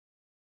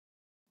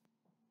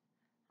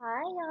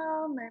Hi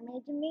y'all,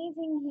 Mermaid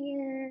Amazing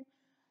here.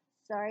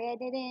 Sorry I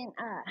didn't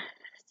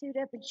suit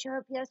up and show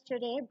up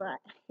yesterday, but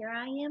here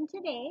I am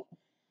today.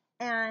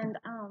 And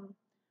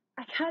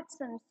I got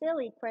some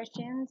silly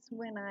questions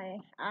when I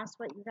asked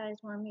what you guys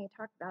want me to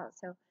talk about.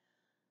 So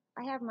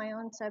I have my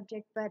own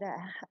subject, but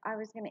I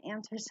was gonna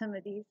answer some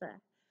of these.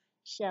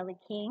 Shelly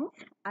King,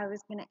 I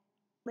was gonna.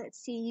 Let's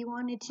see, you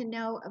wanted to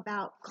know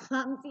about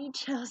clumsy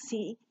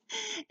Chelsea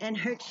and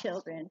her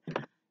children.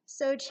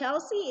 So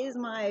Chelsea is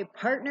my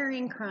partner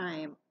in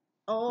crime.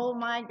 Oh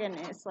my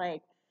goodness,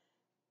 like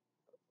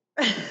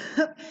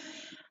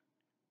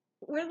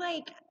we're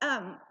like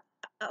a,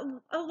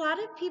 a lot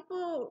of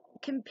people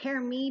compare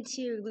me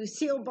to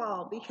Lucille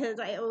Ball because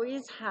I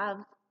always have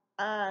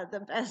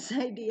the best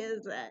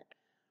ideas that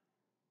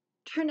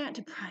turn out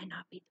to probably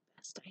not be the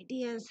best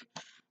ideas.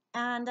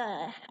 And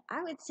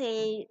I would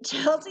say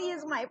Chelsea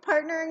is my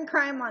partner in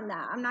crime on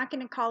that. I'm not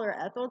going to call her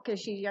Ethel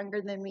because she's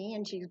younger than me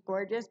and she's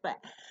gorgeous, but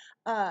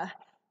uh,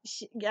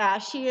 yeah,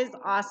 she is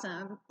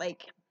awesome.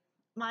 Like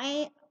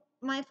my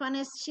my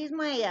funnest, she's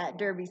my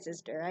Derby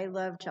sister. I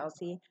love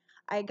Chelsea.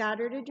 I got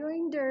her to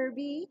join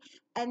Derby,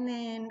 and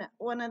then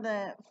one of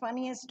the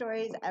funniest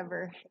stories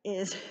ever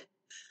is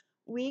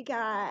we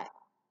got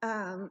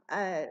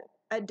a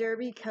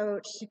Derby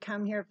coach to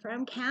come here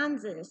from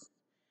Kansas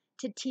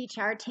to teach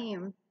our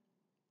team.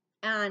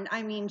 And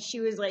I mean,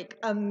 she was like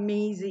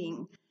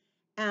amazing.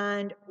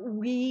 And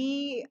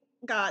we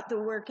got the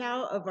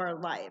workout of our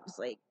lives.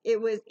 Like,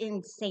 it was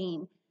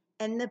insane.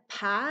 And the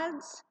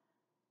pads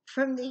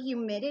from the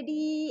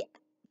humidity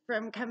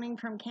from coming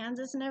from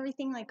Kansas and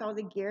everything, like all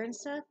the gear and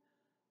stuff,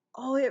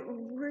 oh, it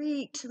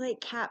reeked like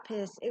cat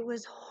piss. It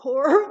was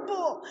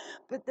horrible.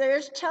 But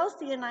there's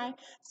Chelsea and I.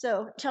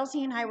 So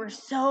Chelsea and I were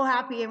so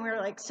happy and we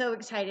were like so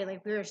excited.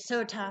 Like we were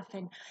so tough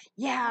and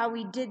yeah,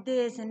 we did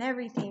this and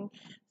everything.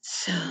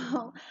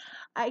 So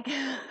I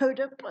go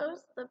to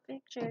post the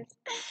pictures.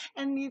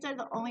 And these are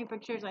the only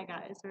pictures I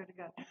got, I swear to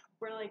God.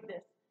 We're like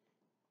this.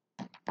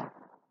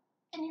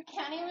 And you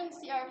can't even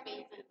see our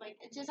faces. Like,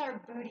 it's just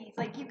our booties.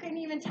 Like, you couldn't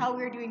even tell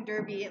we were doing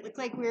derby. It looked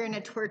like we were in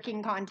a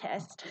twerking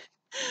contest.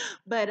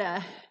 But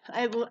I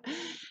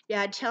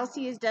yeah,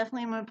 Chelsea is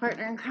definitely my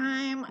partner in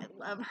crime. I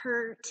love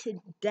her to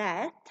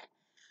death.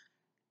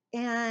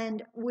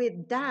 And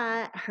with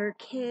that, her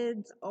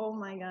kids, oh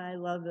my god, I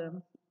love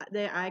them.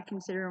 I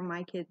consider them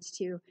my kids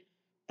too.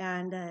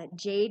 And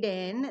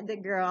Jaden, the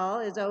girl,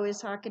 is always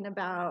talking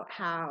about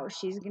how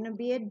she's gonna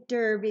be a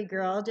derby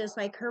girl, just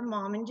like her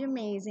mom and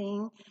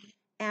Jamazing.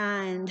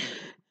 And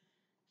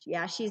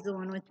yeah, she's the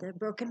one with the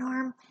broken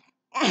arm.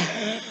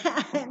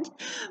 And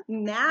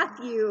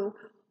Matthew,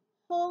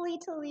 holy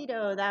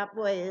Toledo, that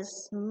boy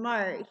is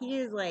smart. He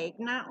is like,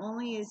 not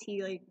only is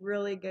he like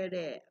really good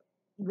at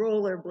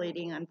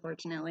rollerblading,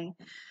 unfortunately,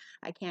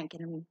 I can't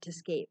get him to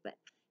skate, but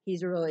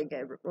he's really good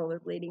at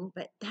rollerblading.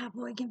 But that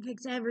boy can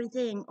fix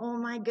everything. Oh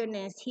my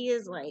goodness, he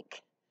is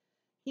like,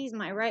 he's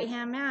my right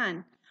hand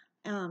man.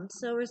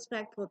 So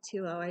respectful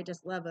too. Oh, I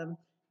just love him.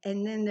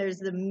 And then there's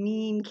the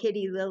mean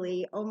kitty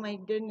Lily. Oh my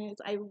goodness,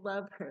 I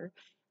love her.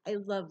 I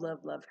love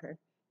her.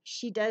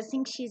 She does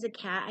think she's a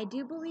cat. I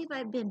do believe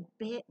I've been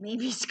bit,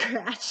 maybe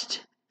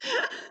scratched.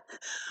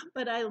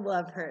 But I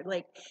love her.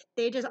 Like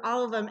they just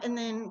all of them. And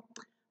then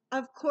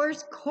of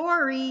course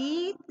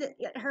Corey,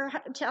 her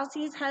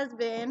Chelsea's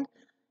husband,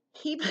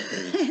 he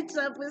puts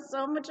up with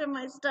so much of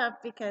my stuff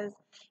because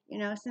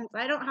since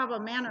I don't have a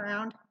man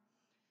around,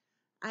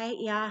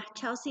 yeah,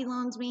 Chelsea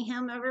loans me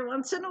him every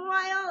once in a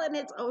while, and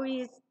it's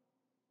always,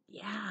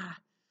 yeah,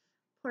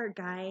 poor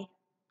guy.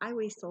 I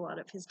waste a lot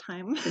of his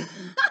time,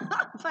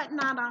 but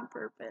not on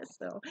purpose.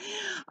 So,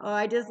 oh,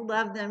 I just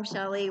love them,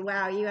 Shelly.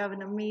 Wow, you have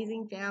an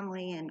amazing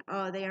family, and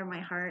oh, they are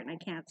my heart, and I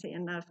can't say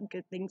enough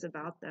good things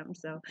about them.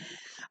 So,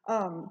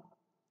 um,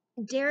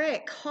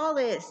 Derek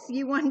Hollis,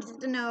 you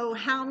wanted to know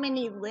how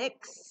many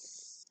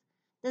licks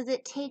does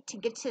it take to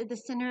get to the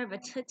center of a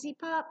Tootsie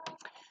Pop?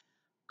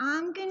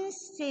 I'm gonna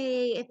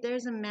say if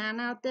there's a man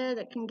out there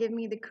that can give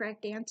me the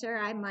correct answer,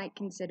 I might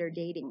consider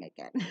dating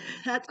again.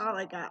 That's all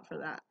I got for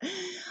that.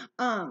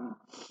 Um,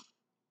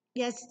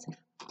 yes,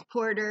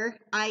 Porter,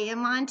 I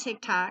am on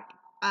TikTok.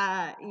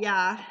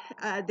 Yeah,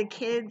 the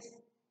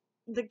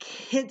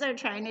kids are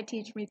trying to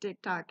teach me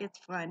TikTok. It's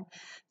fun.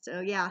 So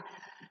yeah,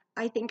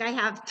 I think I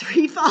have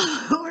 3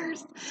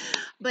 followers,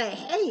 but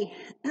hey,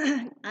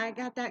 I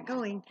got that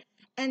going.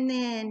 And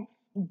then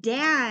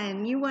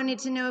Dan, you wanted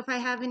to know if I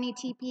have any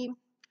TP.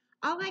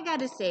 All I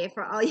gotta say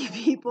for all you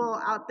people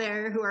out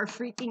there who are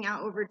freaking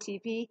out over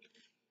TP,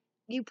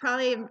 you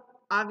probably have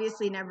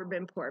obviously never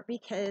been poor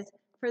because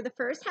for the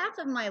first half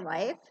of my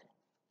life,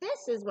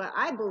 this is what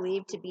I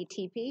believe to be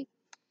TP.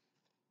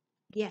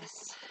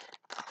 Yes,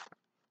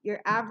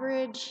 your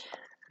average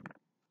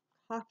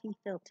coffee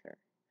filter.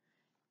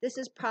 This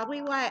is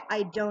probably why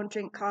I don't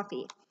drink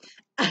coffee.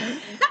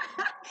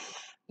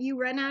 You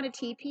run out of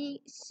TP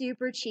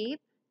super cheap.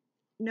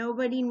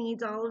 Nobody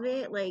needs all of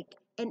it. Like,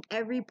 and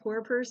every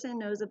poor person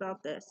knows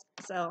about this.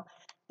 So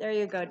there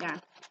you go,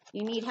 Dan.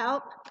 You need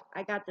help?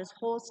 I got this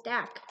whole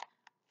stack.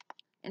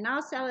 And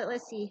I'll sell it.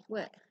 Let's see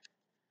what.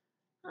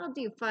 I'll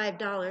do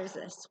 $5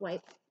 a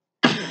swipe.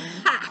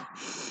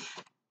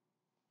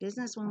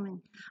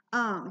 Businesswoman.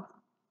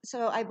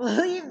 So I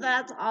believe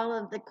that's all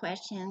of the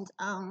questions.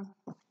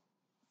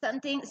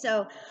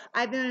 So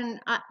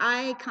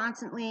I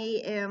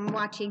constantly am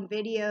watching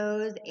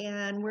videos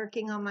and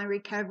working on my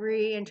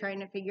recovery and trying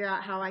to figure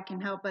out how I can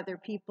help other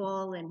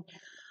people. And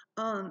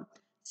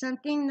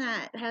something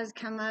that has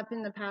come up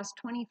in the past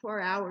 24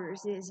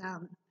 hours is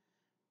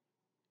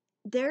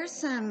there's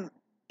some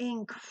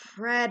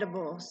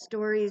incredible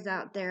stories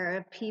out there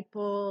of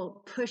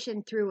people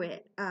pushing through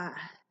it,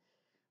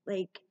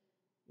 like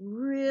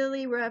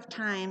really rough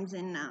times.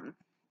 And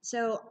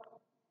so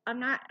I'm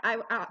not,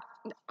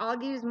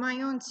 I'll use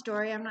my own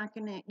story. I'm not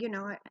gonna,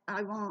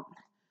 I won't.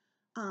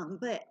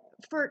 But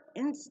for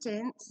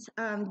instance,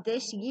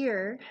 this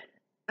year,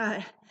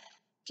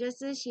 just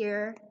this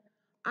year,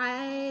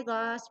 I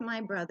lost my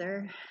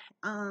brother.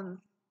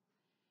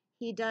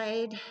 He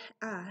died,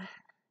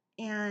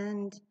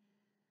 and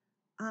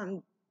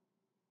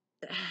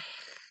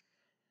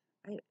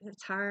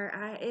it's hard.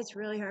 It's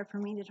really hard for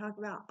me to talk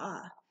about.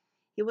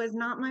 He was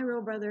not my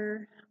real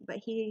brother, but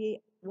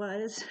he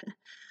was.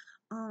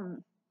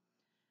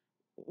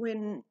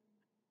 When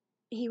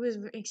he was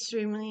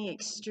extremely,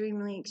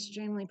 extremely,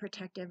 extremely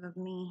protective of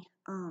me,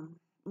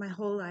 my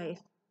whole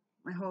life.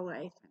 We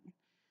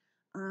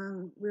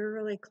were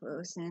really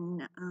close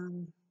and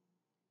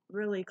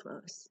really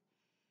close.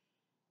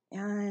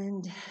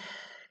 And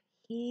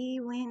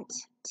he went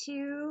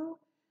to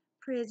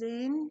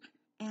prison,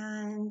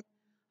 and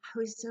I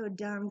was so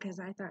dumb because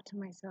I thought to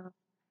myself,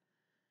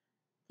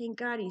 thank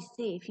God he's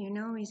safe,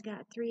 he's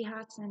got 3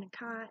 hots and a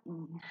cot,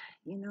 and,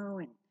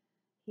 and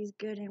he's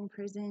good in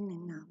prison.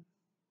 And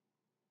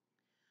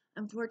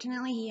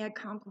unfortunately, he had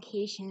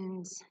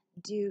complications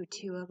due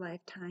to a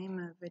lifetime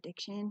of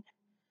addiction,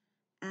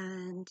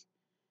 and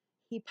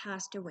he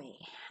passed away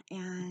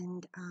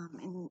and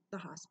in the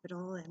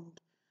hospital,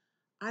 and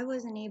I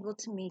wasn't able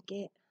to make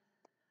it.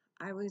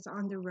 I was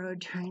on the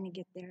road trying to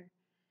get there.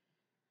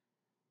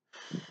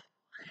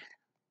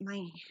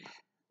 My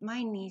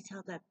niece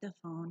held up the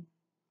phone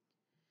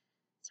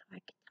so I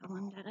could tell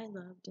him that I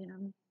loved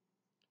him,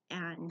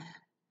 and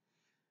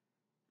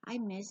I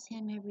miss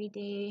him every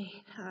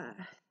day.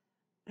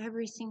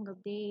 Every single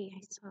day, I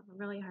still have a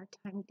really hard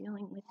time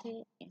dealing with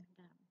it, and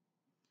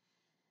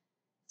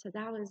so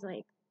that was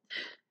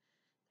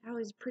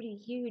pretty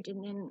huge.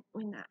 And then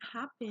when that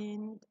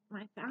happened,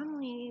 my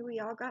family, we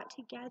all got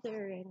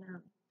together,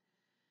 and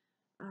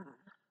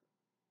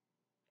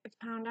I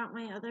found out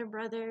my other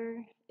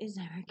brother is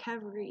in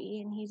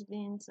recovery, and he's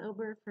been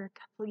sober for a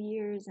couple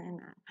years, and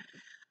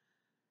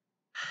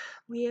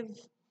we've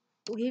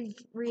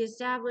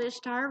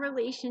reestablished our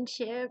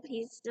relationship.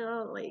 He's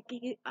still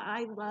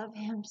I love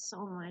him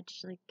so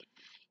much. Like,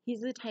 he's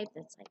the type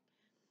that's like,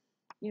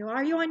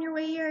 are you on your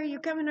way here? Are you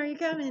coming?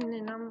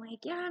 And I'm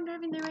like, yeah, I'm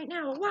driving there right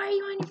now. Well, why are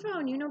you on your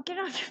phone? Get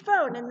off your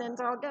phone. And then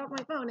so I'll get off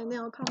my phone, and then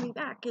he'll call me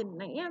back,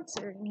 and I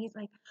answer, and he's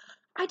like,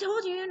 I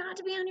told you not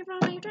to be on your phone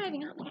while you're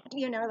driving.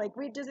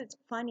 It's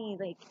funny.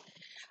 Like,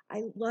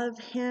 I love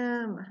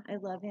him.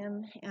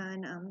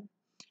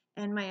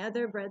 And my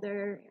other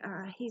brother,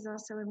 he's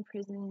also in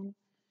prison,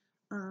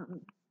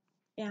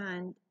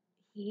 and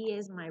he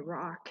is my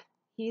rock.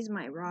 He's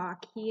my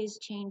rock. He has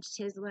changed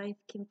his life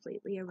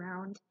completely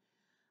around.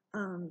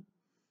 And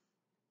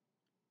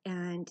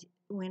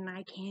when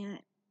I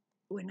can't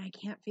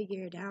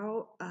figure it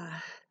out,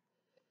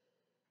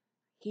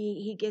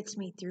 he gets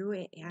me through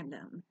it.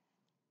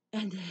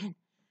 And then,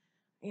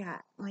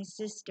 yeah, my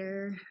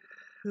sister,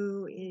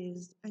 who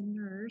is a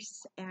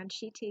nurse, and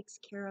she takes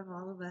care of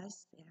all of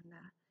us, and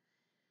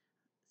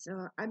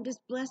so I'm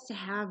just blessed to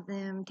have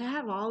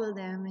all of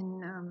them.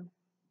 And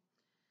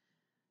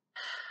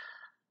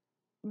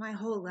my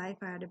whole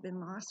life I would have been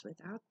lost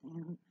without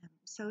them.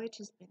 So it's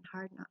just been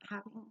hard not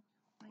having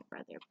my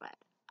brother,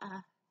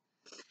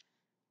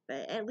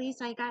 but at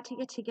least I got to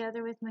get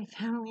together with my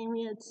family, and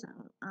we had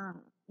some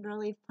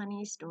really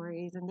funny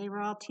stories, and they were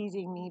all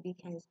teasing me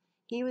because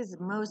he was the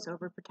most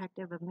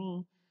overprotective of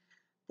me.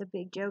 The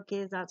big joke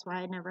is that's why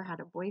I never had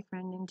a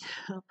boyfriend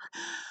until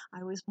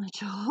I was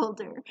much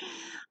older.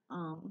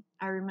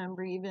 I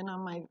remember even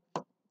on my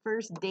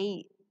first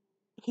date,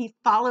 he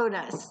followed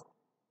us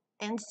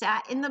and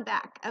sat in the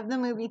back of the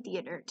movie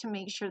theater to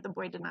make sure the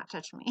boy did not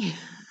touch me.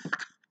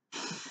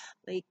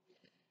 Like,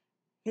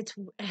 it's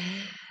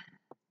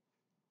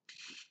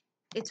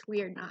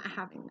weird not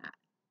having that.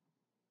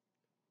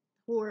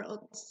 The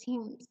world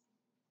seems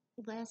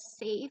less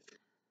safe,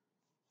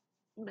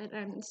 but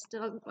I'm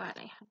still glad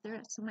I have the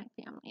rest of my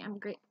family. I'm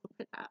grateful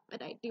for that,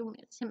 but I do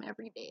miss him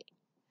every day.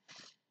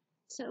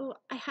 So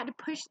I had to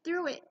push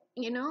through it,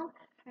 I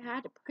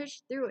had to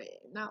push through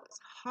it, and that was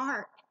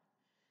hard.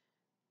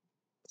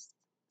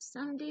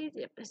 Some days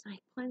it was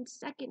like 1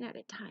 second at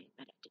a time,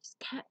 but I just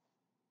kept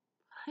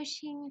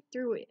pushing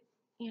through it,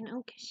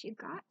 because you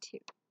got to,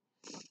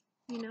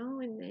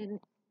 and then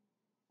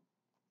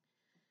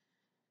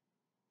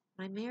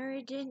my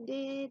marriage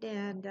ended,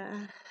 and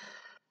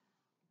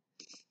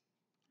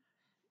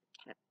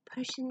kept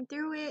pushing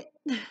through it.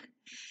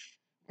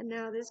 And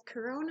now this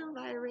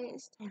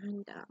coronavirus,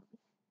 and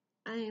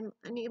I'm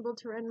unable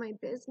to run my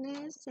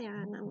business,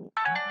 and I'm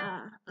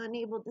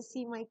unable to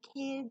see my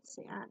kids,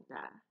 and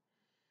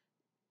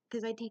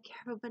because I take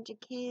care of a bunch of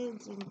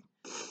kids,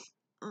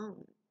 um,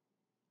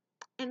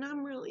 and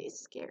I'm really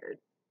scared.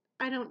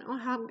 I don't know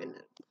how I'm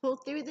gonna pull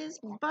through this,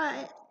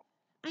 but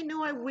I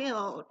know I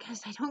will,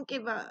 because I don't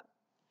give up.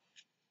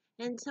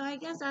 And so I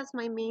guess that's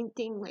my main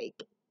thing.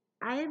 Like,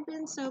 I have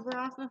been sober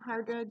off of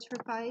hard drugs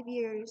for 5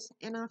 years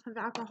and off of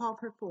alcohol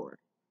for 4.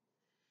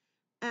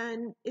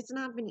 And it's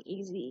not been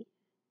easy.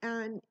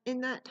 And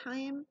in that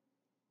time,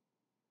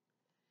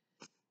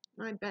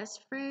 my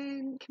best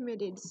friend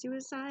committed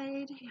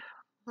suicide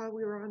while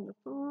we were on the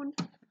phone.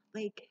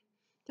 Like,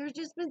 there's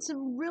just been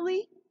some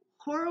really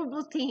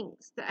horrible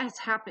things that has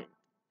happened.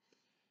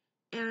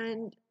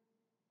 And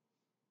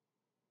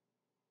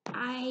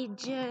I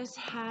just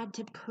had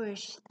to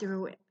push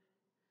through it.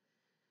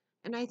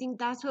 And I think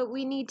that's what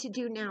we need to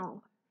do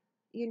now.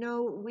 You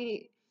know,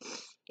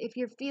 if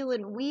you're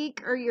feeling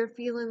weak, or you're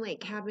feeling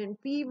like having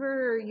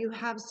fever, or you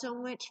have so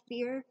much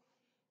fear,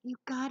 you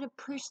gotta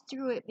push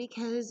through it,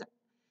 because,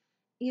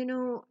 you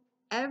know,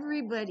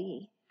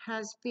 everybody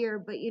has fear,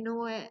 but you know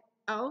what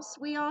else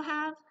we all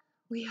have?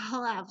 We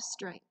all have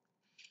strength.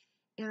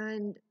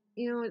 And,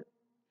 you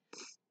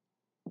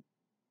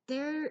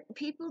know,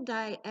 people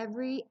die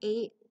every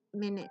 8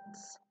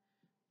 minutes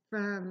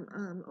from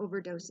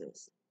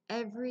overdoses.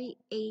 Every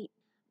 8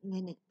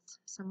 minutes,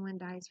 someone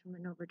dies from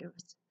an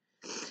overdose.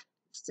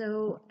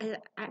 So,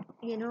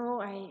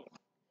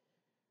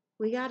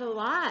 we got a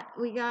lot.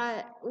 We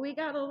got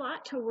a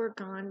lot to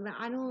work on, but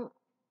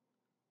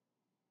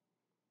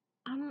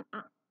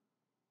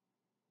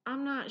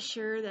I'm not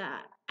sure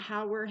that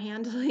how we're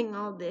handling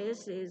all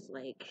this is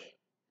like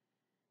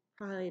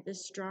probably the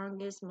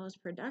strongest,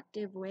 most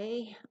productive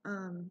way.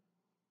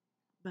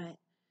 But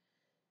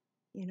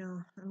you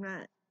know, I'm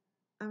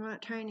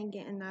not trying to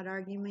get in that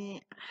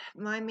argument.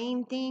 My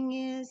main thing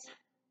is,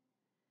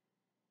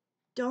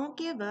 don't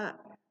give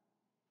up.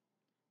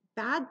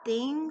 Bad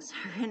things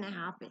are going to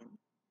happen.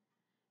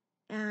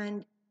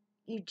 And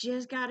you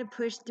just got to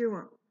push through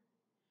them.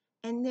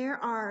 And there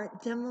are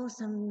the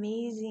most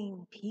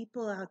amazing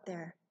people out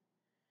there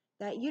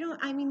that you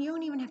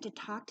don't even have to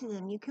talk to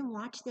them. You can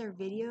watch their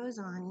videos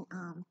on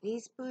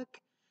Facebook,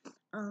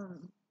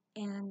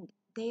 and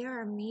they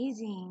are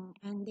amazing,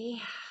 and they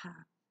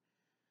have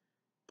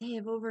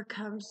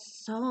overcome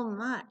so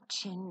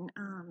much, and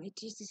it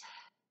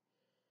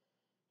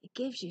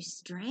gives you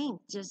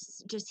strength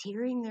just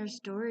hearing their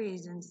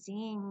stories and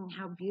seeing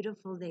how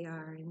beautiful they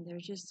are, and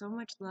there's just so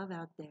much love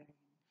out there.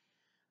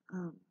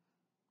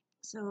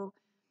 So,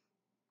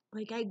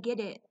 like, I get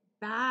it.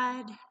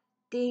 Bad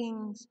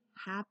things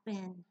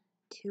happen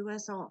to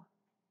us all.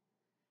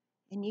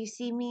 And you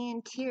see me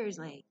in tears,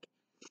 like,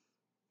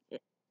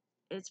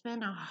 it's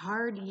been a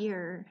hard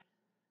year.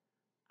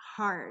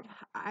 Hard.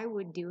 I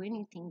would do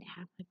anything to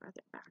have my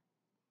brother back.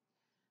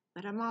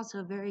 But I'm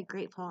also very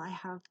grateful I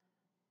have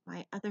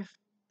the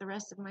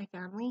rest of my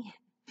family.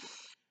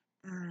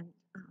 And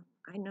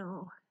I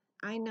know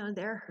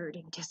they're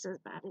hurting just as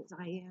bad as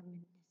I am.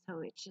 And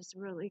so it's just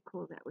really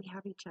cool that we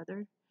have each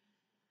other.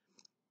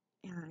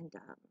 And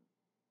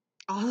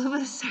all of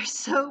us are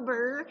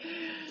sober.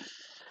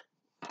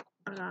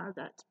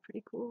 That's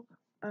pretty cool.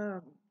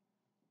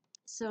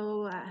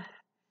 So,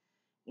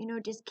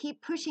 just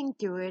keep pushing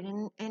through it,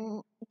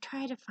 and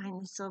try to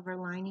find the silver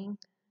lining.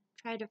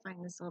 Try to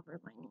find the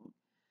silver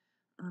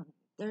lining.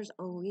 There's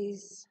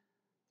always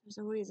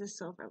a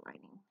silver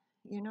lining,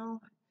 you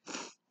know?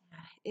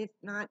 If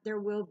not, there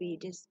will be.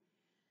 Just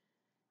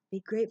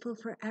be grateful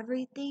for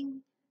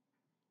everything.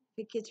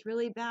 If it gets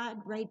really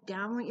bad, write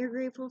down what you're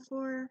grateful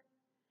for.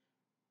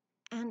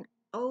 And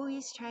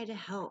always try to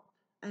help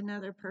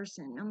another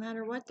person, no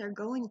matter what they're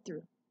going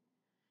through.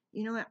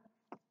 You know what?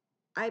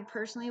 I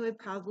personally would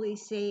probably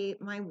say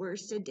my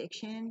worst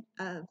addiction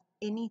of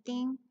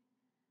anything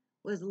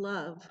was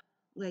love.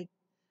 Like,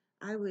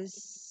 I was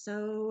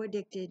so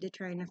addicted to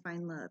trying to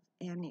find love,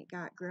 and it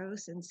got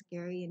gross and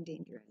scary and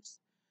dangerous.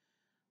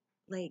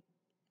 Like,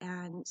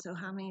 and so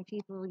how many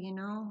people,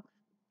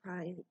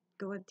 probably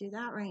going through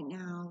that right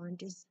now, and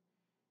just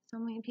so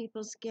many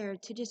people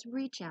scared to just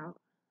reach out,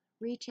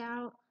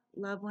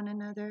 love one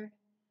another.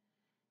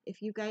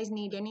 If you guys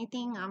need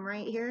anything, I'm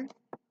right here.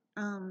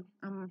 I'm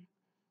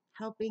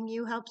helping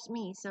you helps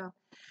me. So,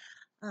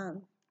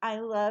 I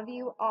love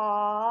you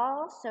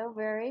all so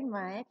very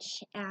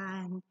much,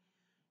 and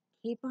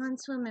keep on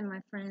swimming, my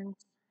friends.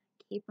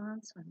 Keep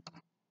on swimming.